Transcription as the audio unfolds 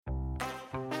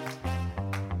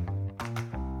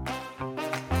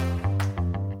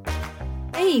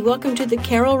Hey, welcome to the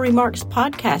Carol Remarks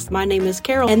podcast. My name is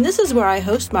Carol, and this is where I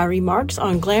host my remarks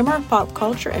on glamour, pop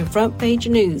culture, and front page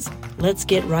news. Let's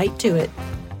get right to it.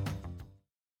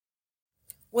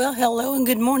 Well, hello and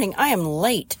good morning. I am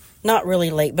late. Not really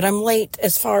late, but I'm late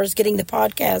as far as getting the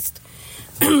podcast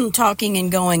talking and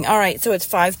going. All right, so it's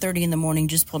 5:30 in the morning,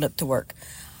 just pulled up to work.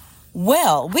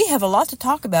 Well, we have a lot to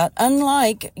talk about,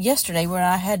 unlike yesterday where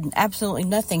I had absolutely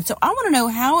nothing. So I want to know,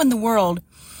 how in the world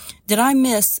did I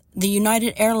miss the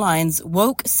United Airlines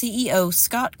woke CEO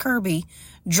Scott Kirby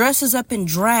dresses up in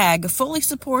drag, fully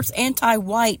supports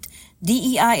anti-white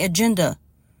DEI agenda?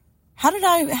 How did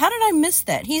I miss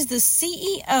that? He's the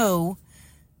CEO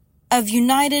of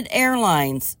United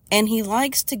Airlines, and he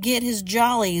likes to get his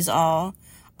jollies all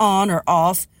on or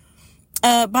off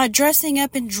by dressing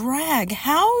up in drag.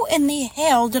 How in the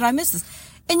hell did I miss this?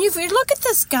 And if you look at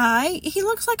this guy, he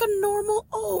looks like a normal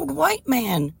old white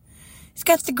man. He's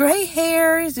got the gray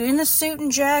hair. He's in a suit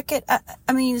and jacket.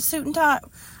 Suit and tie.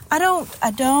 I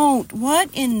don't. What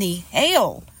in the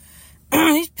hell?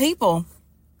 These people,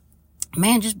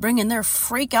 man, just bringing their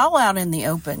freak all out in the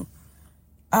open.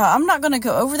 I'm not going to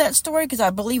go over that story because I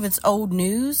believe it's old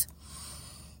news.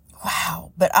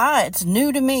 Wow. But it's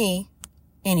new to me.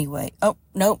 Anyway. Oh,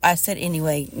 nope. I said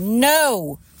anyway.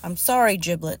 No. I'm sorry,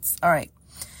 giblets. All right.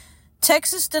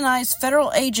 Texas denies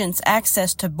federal agents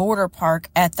access to border park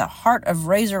at the heart of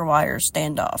razor wire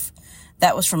standoff.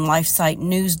 That was from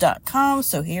LifeSiteNews.com.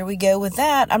 So here we go with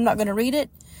that. I'm not going to read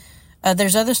it.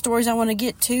 There's other stories I want to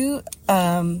get to.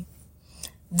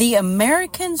 The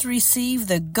Americans receive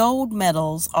the gold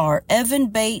medals are Evan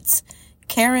Bates,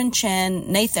 Karen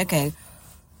Chen, Nathan. Okay.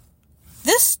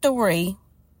 This story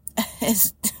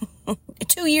is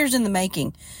 2 years in the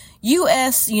making.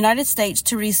 United States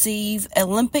to receive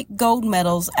Olympic gold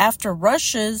medals after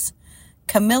Russia's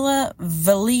Kamila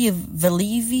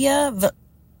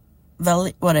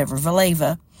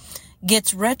Valieva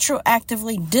gets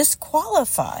retroactively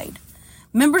disqualified.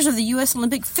 Members of the U.S.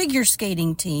 Olympic figure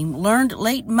skating team learned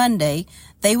late Monday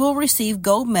they will receive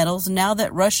gold medals now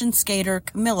that Russian skater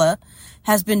Kamila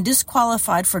has been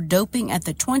disqualified for doping at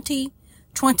the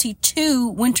 2022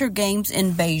 Winter Games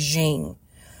in Beijing.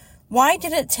 Why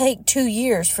did it take 2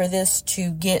 years for this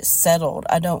to get settled?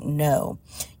 I don't know.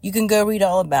 You can go read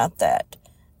all about that.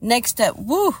 Next up,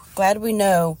 glad we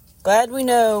know.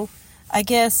 I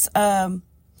guess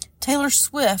Taylor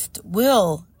Swift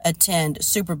will attend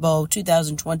Super Bowl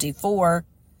 2024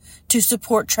 to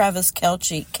support Travis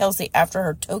Kelce after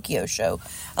her Tokyo show.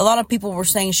 A lot of people were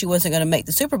saying she wasn't going to make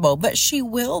the Super Bowl, but she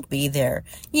will be there,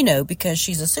 because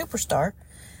she's a superstar.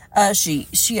 I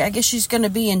guess she's going to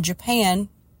be in Japan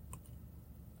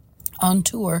on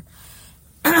tour.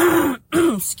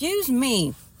 Excuse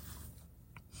me.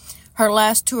 Her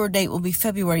last tour date will be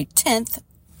February 10th,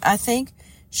 I think.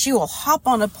 She will hop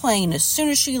on a plane as soon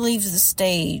as she leaves the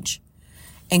stage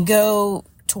and go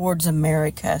towards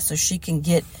America so she can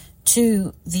get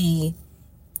to the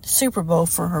Super Bowl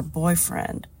for her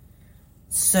boyfriend.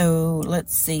 So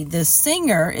let's see. The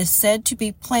singer is said to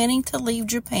be planning to leave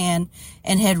Japan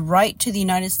and head right to the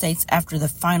United States after the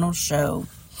final show.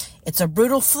 It's a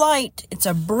brutal flight,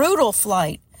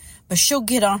 but she'll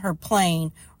get on her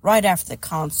plane right after the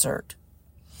concert.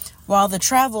 While the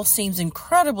travel seems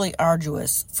incredibly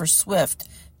arduous for Swift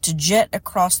to jet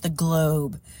across the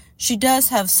globe, she does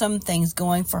have some things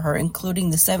going for her,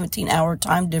 including the 17-hour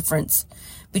time difference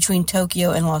between Tokyo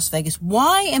and Las Vegas.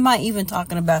 Why am I even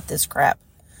talking about this crap?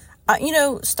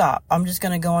 Stop. I'm just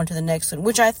going to go on to the next one,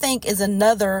 which I think is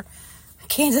another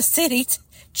Kansas City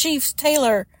Chiefs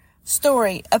Taylor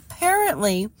story.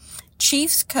 Apparently,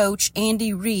 Chiefs coach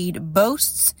Andy Reid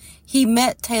boasts he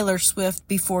met Taylor Swift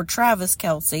before Travis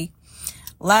Kelce.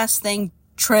 Last thing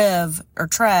Trav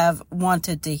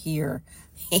wanted to hear.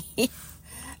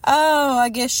 I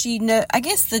guess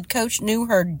the coach knew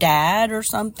her dad or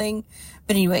something.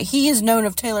 But anyway, he has known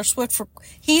Taylor Swift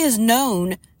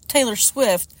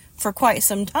for quite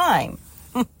some time.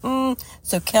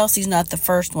 So Kelce's not the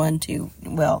first one to,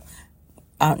 never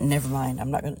mind.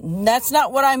 That's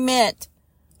not what I meant.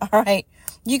 All right.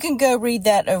 You can go read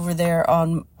that over there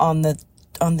on my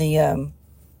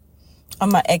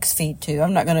X feed too.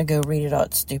 I'm not going to go read it all.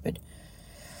 It's stupid.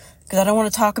 Because I don't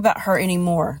want to talk about her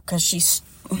anymore. Because she's,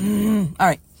 all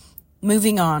right.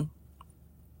 Moving on.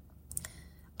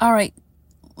 All right.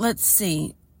 Let's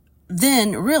see.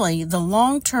 Then, really, the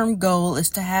long-term goal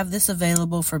is to have this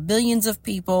available for billions of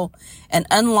people and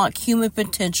unlock human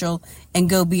potential and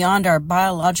go beyond our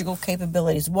biological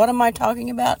capabilities. What am I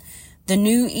talking about? The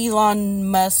new Elon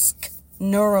Musk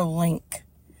Neuralink.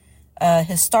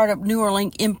 His startup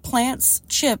Neuralink implants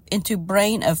chip into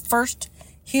brain of first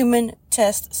human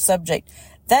test subject.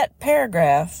 That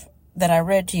paragraph that I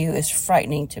read to you is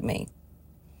frightening to me.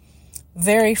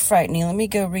 Very frightening. Let me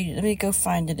go read it. Let me go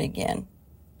find it again.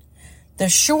 The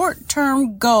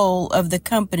short-term goal of the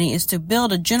company is to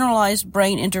build a generalized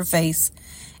brain interface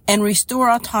and restore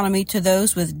autonomy to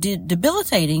those with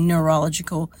debilitating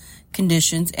neurological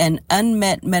conditions and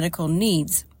unmet medical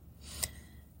needs.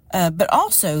 But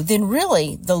also, then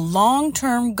really, the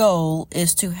long-term goal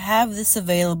is to have this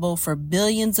available for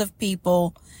billions of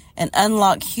people and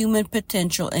unlock human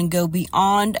potential and go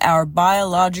beyond our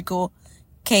biological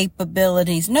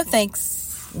capabilities. No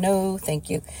thanks. No, thank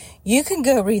you. You can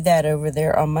go read that over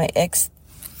there on my X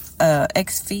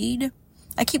feed.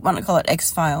 I keep wanting to call it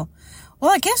X file. Well,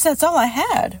 I guess that's all I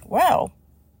had. Wow.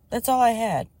 That's all I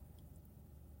had.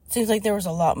 Seems like there was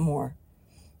a lot more.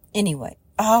 Anyway.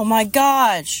 Oh my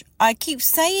gosh. I keep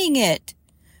saying it.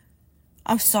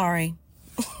 I'm sorry.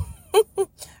 All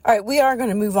right. We are going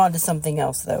to move on to something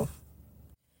else though.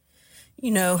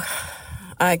 You know,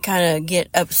 I kind of get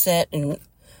upset and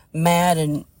mad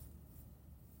and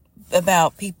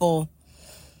about people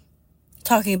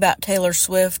talking about Taylor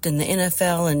Swift and the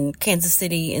NFL and Kansas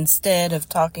City instead of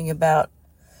talking about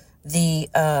the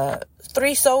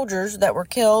 3 soldiers that were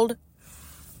killed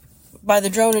by the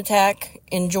drone attack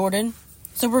in Jordan.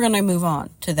 So we're going to move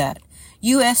on to that.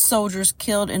 U.S. soldiers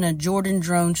killed in a Jordan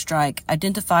drone strike,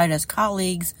 identified as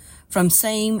colleagues from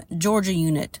same Georgia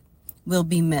unit, will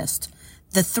be missed.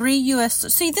 The 3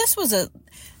 U.S. See, this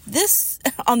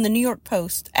on the New York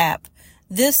Post app,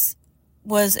 this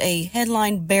was a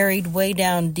headline buried way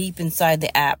down deep inside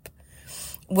the app.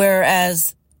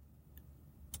 Whereas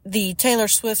the Taylor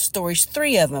Swift stories,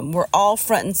 3 of them, were all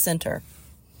front and center.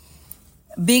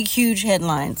 Big, huge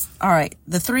headlines. All right.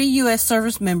 The 3 U.S.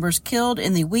 service members killed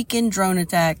in the weekend drone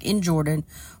attack in Jordan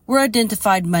were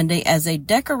identified Monday as a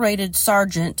decorated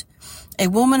sergeant, a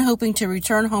woman hoping to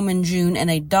return home in June,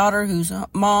 and a daughter whose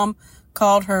mom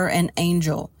called her an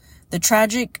angel. The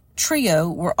tragic trio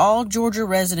were all Georgia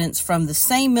residents from the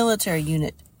same military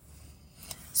unit.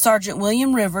 Sergeant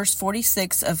William Rivers,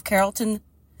 46, of Carrollton,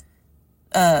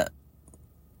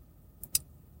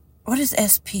 what is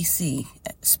SPC?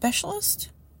 Specialist?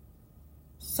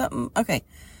 Something? Okay.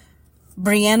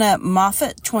 Brianna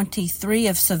Moffett, 23,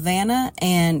 of Savannah,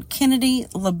 and Kennedy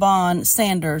LeBon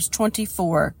Sanders,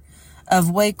 24, of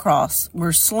Waycross,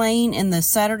 were slain in the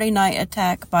Saturday night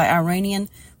attack by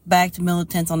Iranian-backed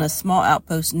militants on a small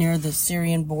outpost near the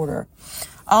Syrian border.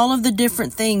 All of the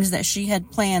different things that she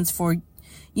had plans for,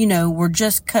 were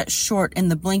just cut short in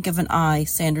the blink of an eye,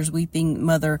 Sanders' weeping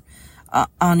mother,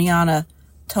 Anyana,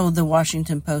 told the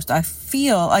Washington Post. I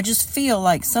just feel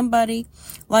like somebody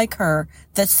like her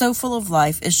that's so full of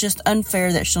life, it's just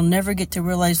unfair that she'll never get to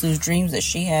realize those dreams that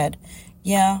she had.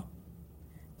 Yeah.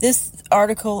 This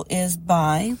article is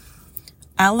by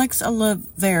Alex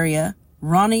Oliveria,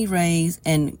 Ronnie Reyes,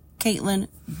 and Caitlin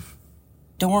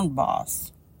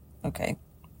Dornbos. Okay.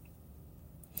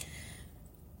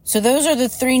 So those are the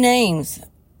 3 names.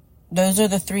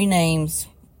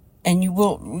 And you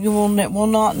will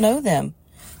not know them.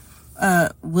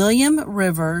 William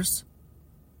Rivers,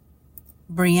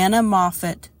 Brianna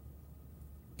Moffett,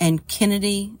 and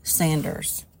Kennedy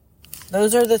Sanders.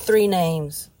 Those are the 3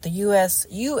 names. The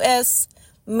U.S.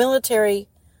 military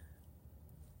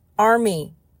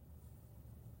army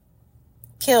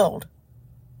killed.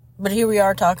 But here we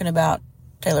are talking about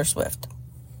Taylor Swift.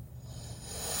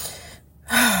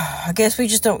 I guess we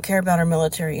just don't care about our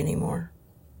military anymore.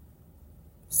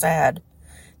 Sad.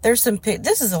 This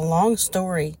is a long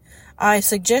story. I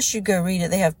suggest you go read it.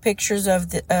 They have pictures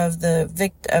of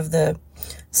the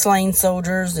slain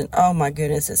soldiers, and oh my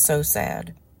goodness, it's so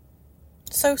sad.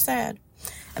 So sad.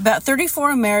 About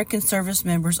 34 American service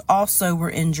members also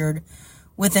were injured,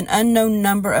 with an unknown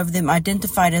number of them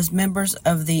identified as members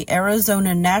of the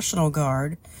Arizona National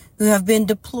Guard, who have been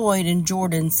deployed in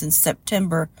Jordan since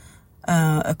September,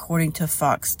 according to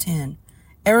Fox 10.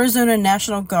 Arizona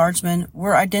National Guardsmen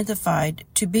were identified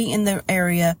to be in the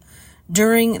area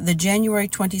during the January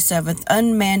 27th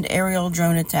unmanned aerial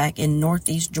drone attack in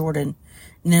northeast Jordan,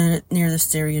 near the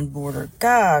Syrian border.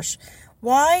 Gosh,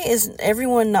 why is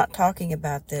everyone not talking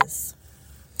about this?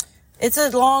 It's a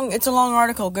long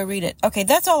article. Go read it. Okay,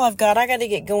 that's all I've got. I got to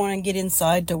get going and get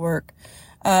inside to work.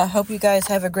 Hope you guys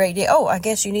have a great day. Oh, I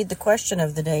guess you need the question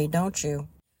of the day, don't you?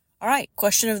 All right,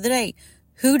 question of the day.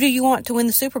 Who do you want to win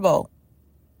the Super Bowl?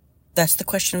 That's the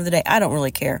question of the day. I don't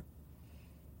really care.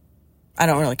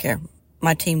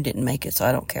 My team didn't make it, so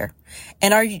I don't care.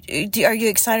 And are you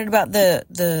excited about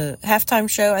the halftime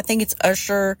show? I think it's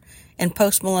Usher and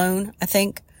Post Malone. I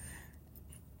think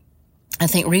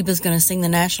Reba's going to sing the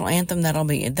national anthem. That ought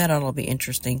to be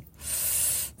interesting.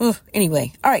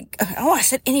 Anyway. All right. Oh, I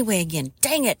said anyway again.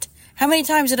 Dang it. How many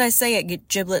times did I say it? Get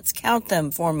Giblets. Count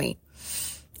them for me.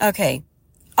 Okay.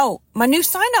 Oh, my new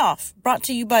sign-off brought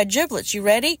to you by Giblets. You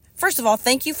ready? First of all,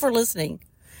 thank you for listening.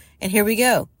 And here we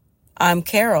go. I'm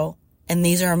Carol, and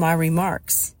these are my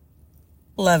remarks.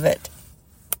 Love it.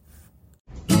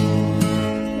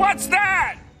 What's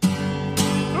that?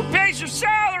 Who pays your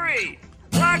salary?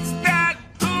 What's that?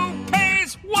 Who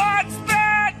pays? What's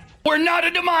that? We're not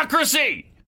a democracy!